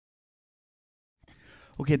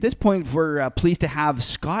Okay, at this point, we're pleased to have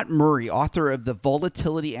Scott Murray, author of the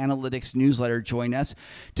Volatility Analytics newsletter, join us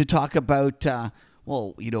to talk about,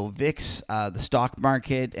 VIX, the stock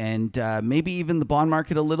market, and maybe even the bond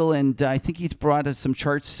market a little. And I think he's brought us some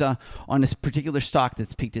charts on this particular stock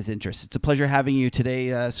that's piqued his interest. It's a pleasure having you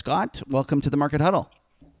today, Scott. Welcome to the Market Huddle.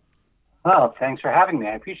 Oh, thanks for having me.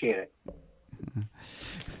 I appreciate it.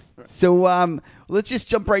 So let's just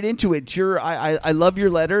jump right into it. I love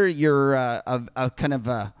your letter. You're a kind of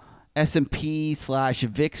a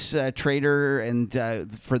S&P/VIX trader, and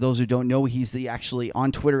for those who don't know, he's actually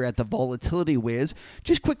on Twitter at the Volatility Wiz.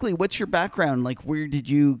 Just quickly, what's your background? Like, where did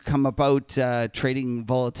you come about trading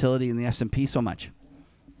volatility in the S&P so much?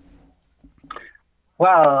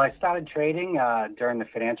 Well, I started trading during the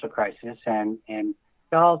financial crisis, and it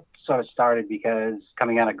all sort of started because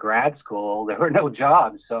coming out of grad school, there were no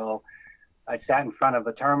jobs. So I sat in front of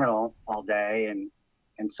a terminal all day and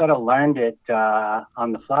sort of learned it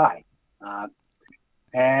on the fly.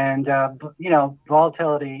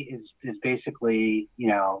 Volatility is basically,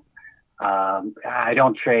 I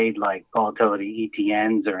don't trade like volatility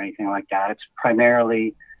ETNs or anything like that. It's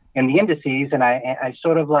primarily in the indices, and I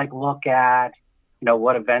sort of like look at,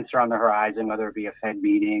 what events are on the horizon, whether it be a Fed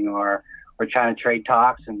meeting or trying to trade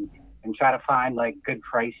talks, and try to find like good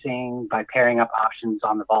pricing by pairing up options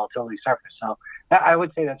on the volatility surface. So I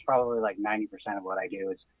would say that's probably like 90% of what I do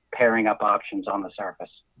is pairing up options on the surface.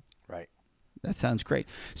 Right. That sounds great.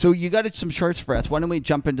 So you got some charts for us. Why don't we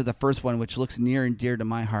jump into the first one, which looks near and dear to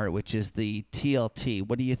my heart, which is the TLT.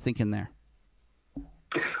 What are you thinking there?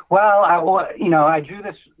 Well, I drew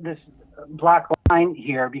this black line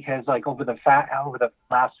here because like over the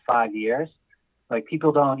last 5 years, like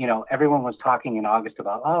people don't, everyone was talking in August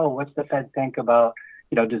about, oh, what's the Fed think about,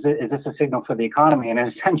 is this a signal for the economy? And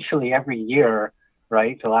essentially every year,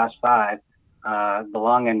 right, the last five, the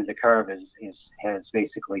long end of the curve has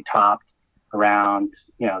basically topped around,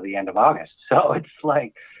 the end of August. So it's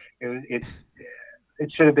like, it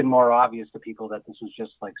should have been more obvious to people that this was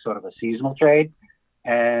just like sort of a seasonal trade.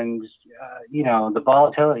 And, the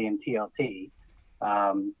volatility in TLT,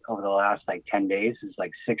 over the last like 10 days is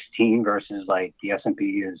like 16 versus like the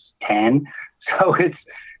S&P is 10. So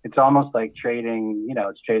it's almost like trading,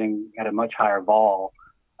 it's trading at a much higher vol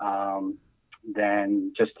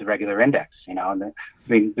than just the regular index, And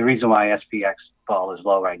the reason why SPX vol is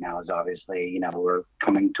low right now is obviously, we're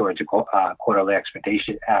coming towards a quarterly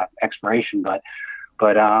expiration, but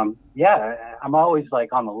I'm always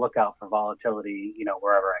like on the lookout for volatility,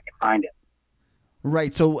 wherever I can find it.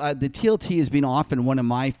 Right. So the TLT has been often one of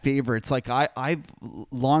my favorites. Like I've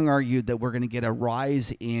long argued that we're going to get a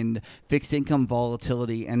rise in fixed income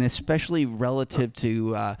volatility, and especially relative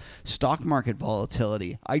to stock market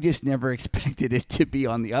volatility. I just never expected it to be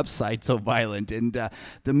on the upside so violent. And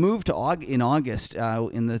the move to in August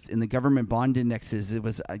in the government bond indexes, it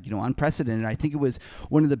was unprecedented. I think it was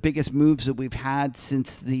one of the biggest moves that we've had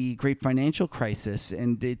since the great financial crisis.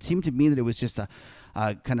 And it seemed to me that it was just a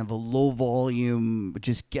kind of a low volume,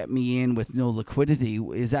 just get me in with no liquidity.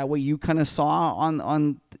 Is that what you kind of saw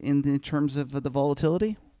in terms of the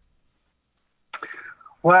volatility?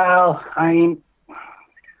 Well, I mean,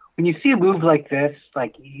 when you see a move like this,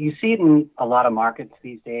 like you see it in a lot of markets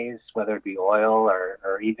these days, whether it be oil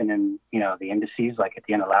or even in, the indices, like at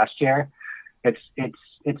the end of last year, it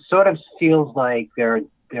sort of feels like there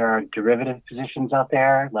are derivative positions out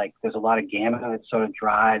there. Like there's a lot of gamma that sort of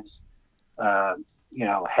drives,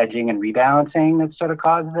 hedging and rebalancing that sort of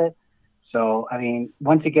causes it. So, I mean,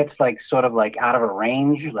 once it gets like sort of like out of a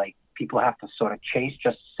range, like people have to sort of chase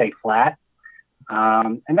just to stay flat.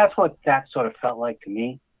 And that's what that sort of felt like to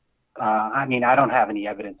me. I mean, I don't have any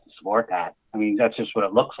evidence to support that. I mean, that's just what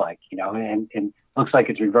it looks like, and it looks like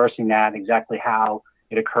it's reversing that exactly how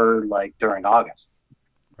it occurred like during August.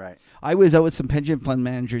 Right. I was out with some pension fund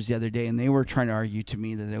managers the other day, and they were trying to argue to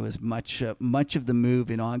me that it was much of the move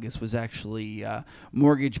in August was actually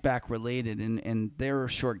mortgage-backed related, and they're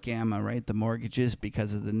short gamma, right? The mortgages,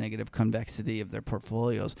 because of the negative convexity of their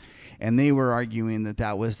portfolios, and they were arguing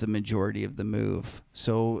that was the majority of the move.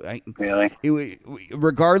 So,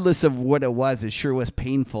 regardless of what it was, it sure was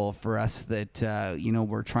painful for us that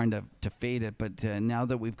we're trying to fade it. But now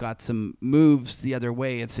that we've got some moves the other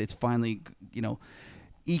way, it's finally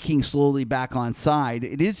eking slowly back on side.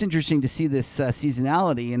 It is interesting to see this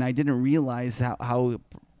seasonality, and I didn't realize how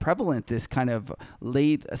prevalent this kind of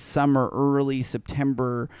late summer, early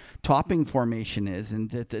September topping formation is,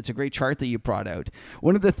 and it's a great chart that you brought out.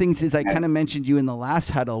 One of the things is I kind of mentioned you in the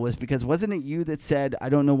last huddle was because wasn't it you that said, I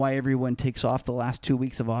don't know why everyone takes off the last 2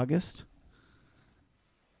 weeks of August?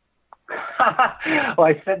 Well,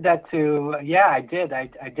 I said that I did.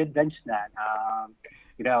 I did mention that.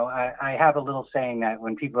 I have a little saying that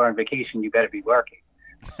when people are on vacation, you better be working.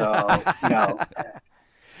 So,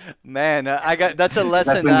 Man, I got that's a that's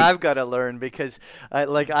lesson when that you, I've got to learn because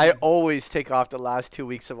I always take off the last 2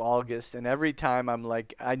 weeks of August, and every time I'm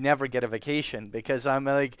like I never get a vacation because I'm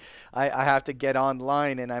like I have to get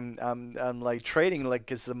online and I'm like trading like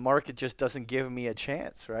because the market just doesn't give me a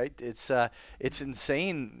chance, right? It's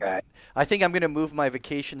insane. right, I think I'm gonna move my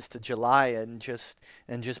vacations to July and just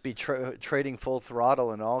be trading full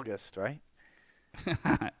throttle in August, right?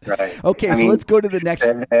 right. Okay, I so let's mean, go to the next.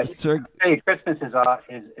 Sir, hey, Christmas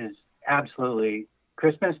is absolutely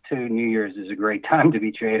Christmas to New Year's is a great time to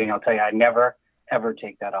be trading. I'll tell you, I never ever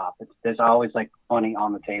take that off. There's always like money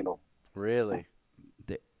on the table. Really?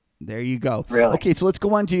 there you go. Really. Okay, so let's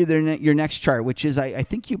go on to your next chart, which is I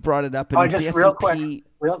think you brought it up, and Oh, it's the just S and P.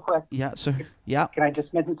 real quick. Yeah, so yeah, Can I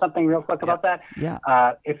just mention something real quick Yeah. about that?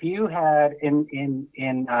 yeah, If you had in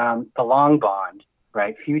the long bond,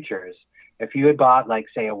 right, futures, if you had bought like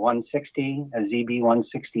say a 160, a ZB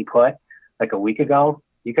 160 put like a week ago,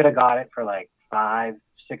 you could have got it for like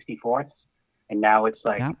 5/64, and now it's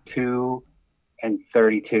like yeah. 2 and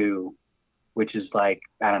 32, which is like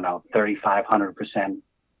I don't know 3,500%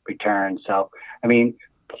 return. So I mean,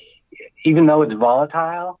 even though it's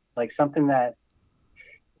volatile, like something that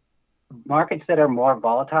markets that are more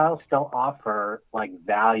volatile still offer like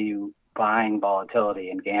value buying volatility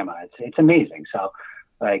in gamma. It's amazing. So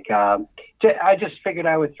like I just figured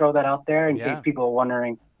I would throw that out there in case Yeah. people are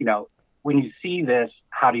wondering, when you see this,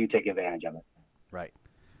 how do you take advantage of it? Right.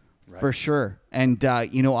 Right. For sure. And,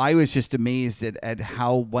 I was just amazed at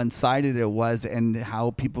how one sided it was and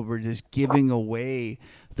how people were just giving away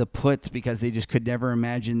the puts because they just could never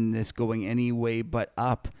imagine this going any way but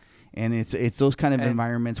up. And it's those kind of And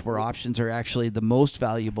environments where options are actually the most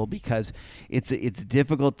valuable because it's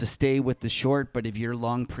difficult to stay with the short, but if you're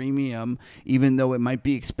long premium, even though it might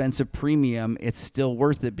be expensive premium, it's still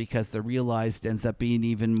worth it because the realized ends up being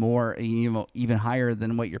even more, even higher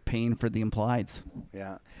than what you're paying for the implieds.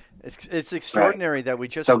 yeah, it's extraordinary that we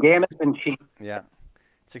just So gamma's been cheap. yeah,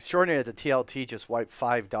 it's extraordinary that the TLT just wiped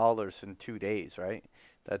 $5 in 2 days, right?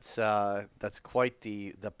 That's quite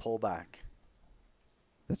the pullback.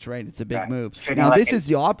 That's right. It's a big Right. move. Trading Now, like this is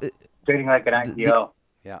the opposite. Trading like an IPO.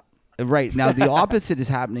 Yeah. Right now, the opposite is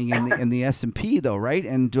happening in the S&P, though, right?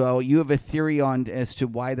 And you have a theory on as to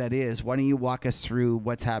why that is. Why don't you walk us through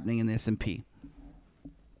what's happening in the S&P?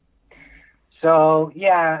 So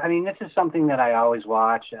yeah, I mean, this is something that I always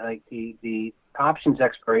watch. Like the options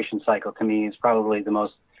expiration cycle to me is probably the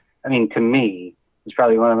most. I mean, to me, is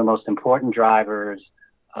probably one of the most important drivers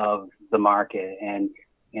of the market.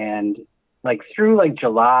 And like through like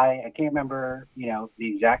July, I can't remember the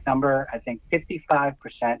exact number. I think 55%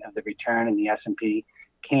 of the return in the S&P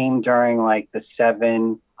came during like the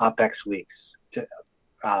 7 OPEX weeks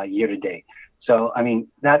year to date. So I mean,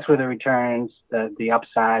 that's where the returns, the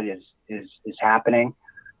upside is happening,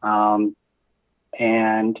 and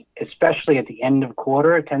especially at the end of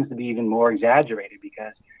quarter, it tends to be even more exaggerated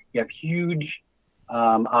because you have huge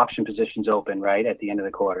option positions open right at the end of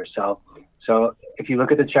the quarter. So if you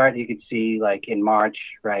look at the chart, you could see like in March,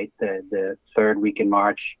 right, the third week in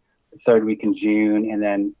March, the third week in June, and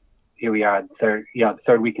then here we are, the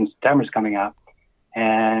third week in September is coming up,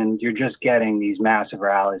 and you're just getting these massive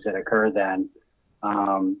rallies that occur then.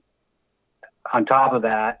 On top of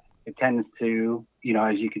that, it tends to,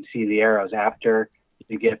 as you can see the arrows, after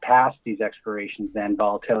you get past these expirations, then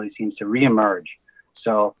volatility seems to reemerge.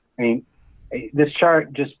 So, I mean, this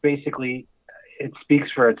chart just basically, it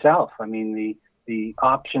speaks for itself. I mean, the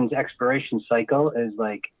options expiration cycle is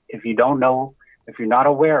like, if you don't know, if you're not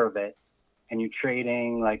aware of it, and you're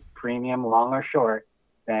trading like premium, long or short,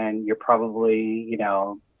 then you're probably, you're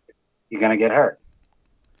going to get hurt.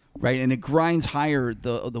 Right, and it grinds higher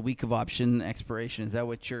the week of option expiration. Is that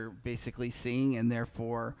what you're basically seeing? And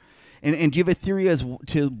therefore, and do you have a theory as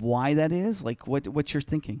to why that is? Like what you're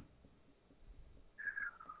thinking?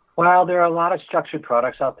 Well, there are a lot of structured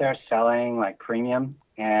products out there selling like premium,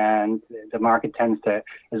 and the market tends to,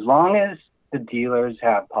 as long as the dealers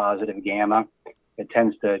have positive gamma, it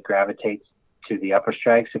tends to gravitate to the upper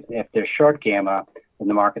strikes. If they're short gamma, then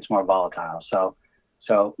the market's more volatile. So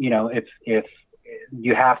if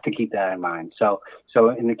you have to keep that in mind. So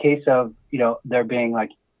in the case of, there being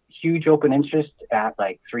like huge open interest at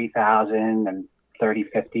like 3,000 and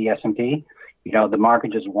 3050 S&P, the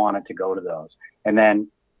market just wanted to go to those. And then,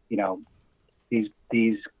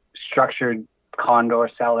 these structured condor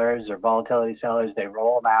sellers or volatility sellers, they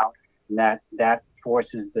roll them out, and that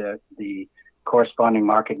forces the corresponding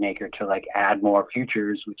market maker to like add more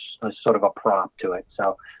futures, which is sort of a prop to it.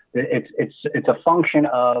 So it's a function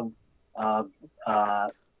of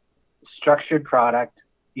structured product,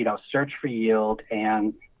 search for yield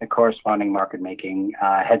and the corresponding market making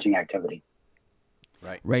hedging activity.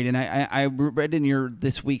 Right, and I read in your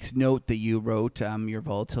this week's note that you wrote, your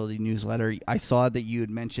volatility newsletter. I saw that you had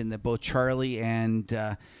mentioned that both Charlie and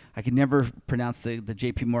I can never pronounce the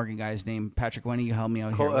J.P. Morgan guy's name. Patrick, why don't you help me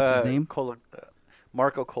out here? What's his name?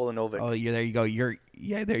 Marco Kolanovic. Oh, yeah, there you go.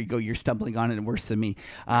 There you go. You're stumbling on it worse than me.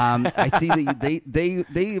 I see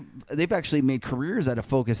that they've actually made careers out of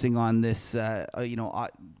focusing on this,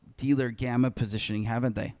 dealer gamma positioning,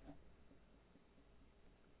 haven't they?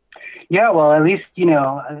 Yeah, well, at least,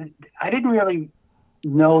 I didn't really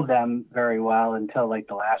know them very well until like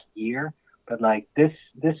the last year, but like this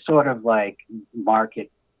sort of like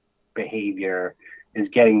market behavior is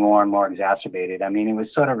getting more and more exacerbated. I mean, it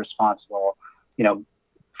was sort of responsible,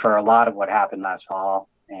 for a lot of what happened last fall.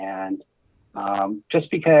 And just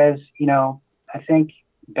because, I think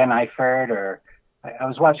Ben Eifert I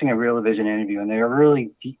was watching a Real Vision interview and they were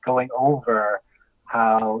really going over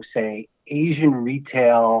how, say, Asian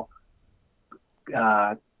retail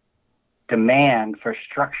demand for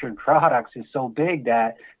structured products is so big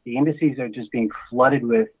that the indices are just being flooded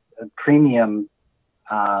with premium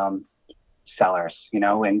sellers,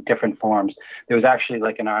 in different forms. There was actually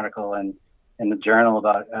like an article in the journal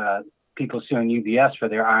about people suing UBS for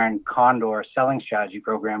their Iron Condor selling strategy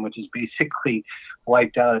program, which has basically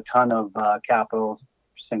wiped out a ton of capital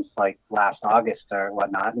since like last August or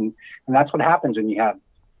whatnot. And that's what happens when you have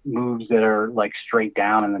moves that are like straight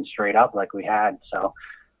down and then straight up like we had. So,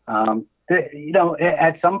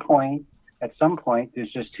 at some point,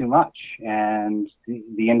 there's just too much and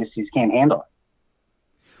the indices can't handle it.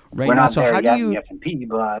 Right. We're now, not so there how yet do you, in the S&P,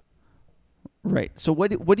 but. Right. So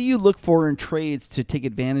what do you look for in trades to take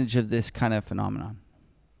advantage of this kind of phenomenon?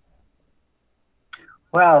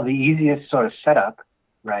 Well, the easiest sort of setup,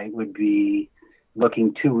 right, would be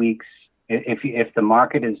looking 2 weeks. If the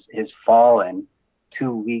market has fallen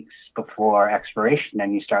 2 weeks before expiration,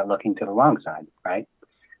 then you start looking to the long side, right?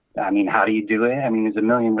 I mean, how do you do it? I mean, there's a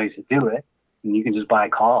million ways to do it, and you can just buy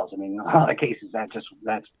calls. I mean, in a lot of cases that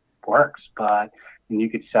works, but and you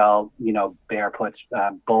could sell, bear puts,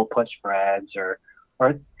 bull put spreads, or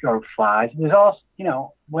flies. There's also,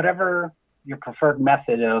 whatever your preferred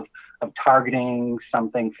method of targeting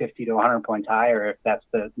something 50 to 100 points higher, if that's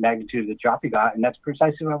the magnitude of the drop you got, and that's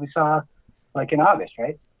precisely what we saw, like in August,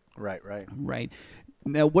 right? Right.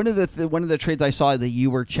 Now, one of the trades I saw that you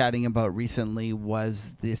were chatting about recently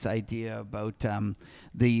was this idea about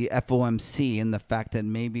the FOMC and the fact that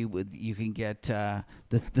maybe you can get the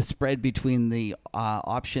spread between the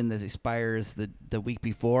option that expires the week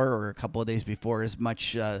before or a couple of days before is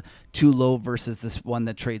much too low versus this one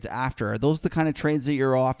that trades after. Are those the kind of trades that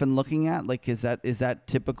you're often looking at? Like, is that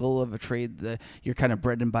typical of a trade, your kind of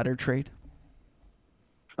bread and butter trade?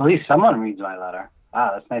 At least someone reads my letter.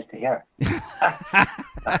 Wow, that's nice to hear. No,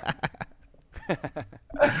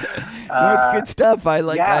 it's good stuff. I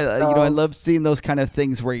like, so, I love seeing those kind of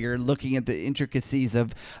things where you're looking at the intricacies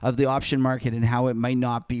of the option market and how it might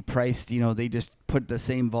not be priced. They just put the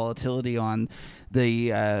same volatility on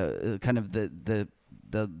the kind of the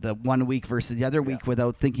 1 week versus the other week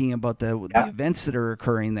without thinking about the events that are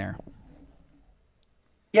occurring there.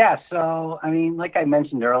 Yeah. So, I mean, like I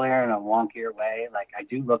mentioned earlier in a wonkier way, like I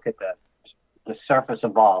do look at the surface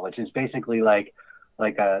of vol, which is basically like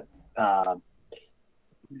a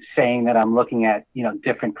saying that I'm looking at,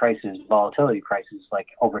 different prices, volatility prices, like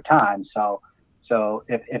over time. So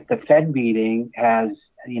if the Fed meeting has,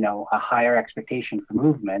 a higher expectation for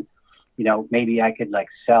movement, maybe I could like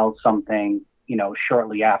sell something,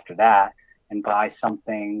 shortly after that and buy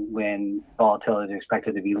something when volatility is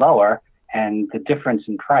expected to be lower, and the difference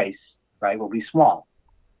in price, right, will be small.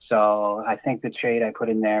 So I think the trade I put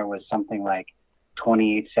in there was something like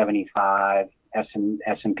 2875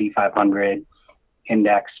 S&P 500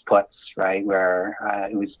 index puts, right, where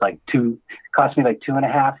it was like cost me like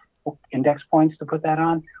 2.5 index points to put that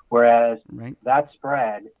on, whereas that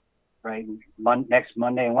spread, right, next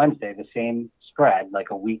Monday and Wednesday, the same spread like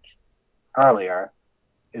a week earlier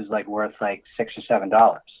is like worth like $6 or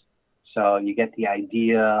 $7. So you get the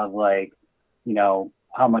idea of like,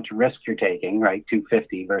 how much risk you're taking, right?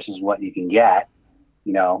 250 versus what you can get,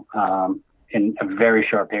 in a very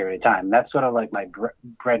short period of time. That's sort of like my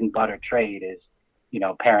bread and butter trade is,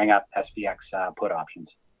 pairing up SPX put options.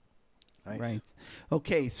 Nice. Right.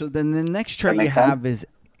 Okay. So then the next chart you have is,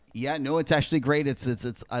 it's actually great. It's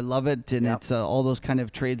I love it. And it's all those kind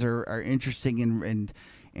of trades are interesting and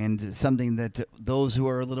and something that those who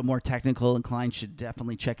are a little more technical inclined should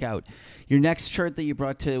definitely check out. Your next chart that you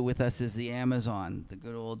brought with us is the Amazon, the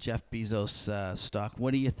good old Jeff Bezos stock.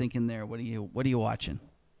 What are you thinking there? What are you watching?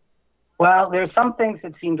 Well, there's some things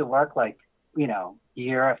that seem to work, like,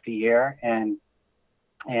 year after year, and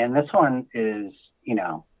this one is,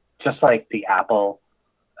 just like the Apple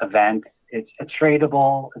event. It's a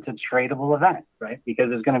tradable event, right? Because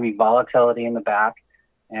there's going to be volatility in the back,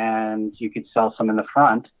 and you could sell some in the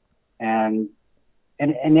front. And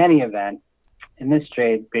in any event, in this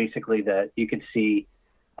trade, basically you could see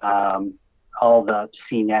all the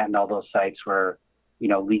CNET and all those sites were,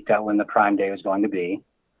 leaked out when the Prime Day was going to be,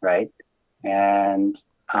 right? And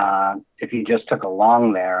if you just took a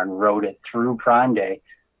long there and rode it through Prime Day,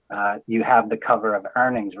 you have the cover of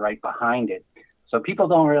earnings right behind it. So people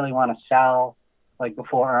don't really want to sell like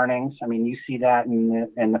before earnings. I mean, you see that in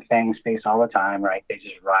the FANG space all the time, right? They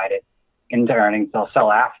just ride it into earnings. They'll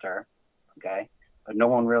sell after, okay? But no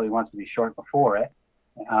one really wants to be short before it.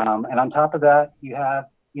 And on top of that, you have,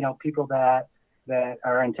 people that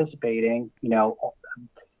are anticipating,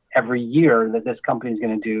 every year that this company is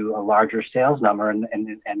going to do a larger sales number, and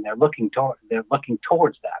they're looking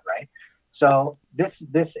towards that, right? So this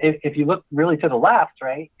if you look really to the left,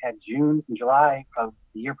 right, at June and July of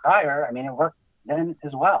the year prior, I mean, it worked then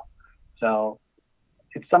as well. So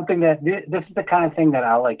it's something that this is the kind of thing that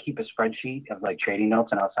I'll like keep a spreadsheet of like trading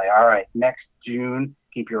notes, and I'll say, all right, next June,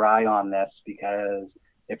 keep your eye on this, because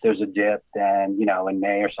if there's a dip, then in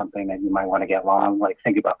May or something that you might want to get long, like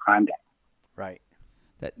think about Prime Day. Right.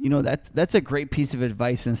 That's a great piece of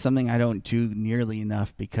advice, and something I don't do nearly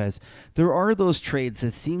enough, because there are those trades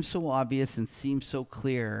that seem so obvious and seem so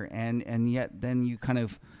clear, and yet then you kind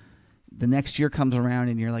of, the next year comes around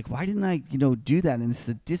and you're like, why didn't I do that? And it's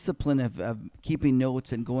the discipline of keeping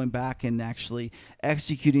notes and going back and actually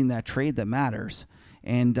executing that trade that matters.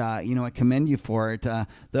 And, I commend you for it. I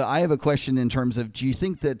have a question in terms of, do you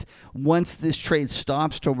think that once this trade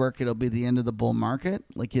stops to work, it'll be the end of the bull market?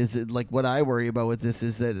 Like, is it like what I worry about with this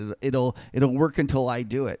is that it'll work until I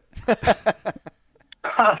do it?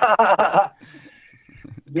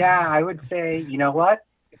 Yeah, I would say, you know what?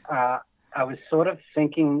 I was sort of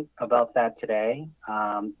thinking about that today.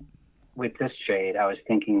 With this trade, I was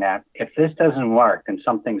thinking that if this doesn't work, then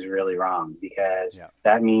something's really wrong, because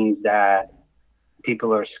that means that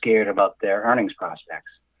people are scared about their earnings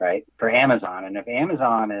prospects, right? For Amazon. And if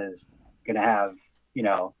Amazon is going to have,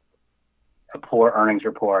 a poor earnings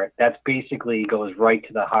report, that's basically goes right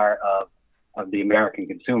to the heart of the American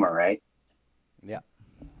consumer, right? Yeah.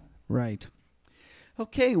 Right.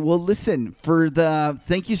 Okay, well, listen,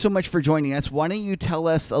 thank you so much for joining us. Why don't you tell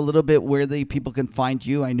us a little bit where the people can find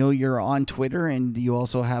you? I know you're on Twitter, and you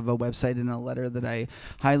also have a website and a letter that I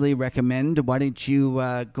highly recommend. Why don't you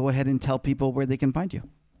go ahead and tell people where they can find you?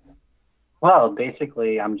 Well,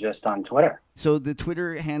 basically, I'm just on Twitter. So the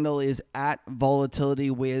Twitter handle is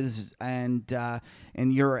 @VolatilityWiz,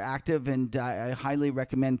 and you're active, and I highly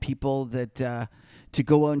recommend people that to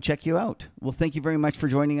go out and check you out. Well, thank you very much for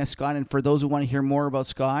joining us, Scott. And for those who want to hear more about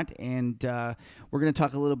Scott, and we're going to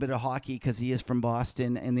talk a little bit of hockey because he is from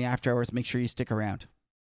Boston in the after hours. Make sure you stick around.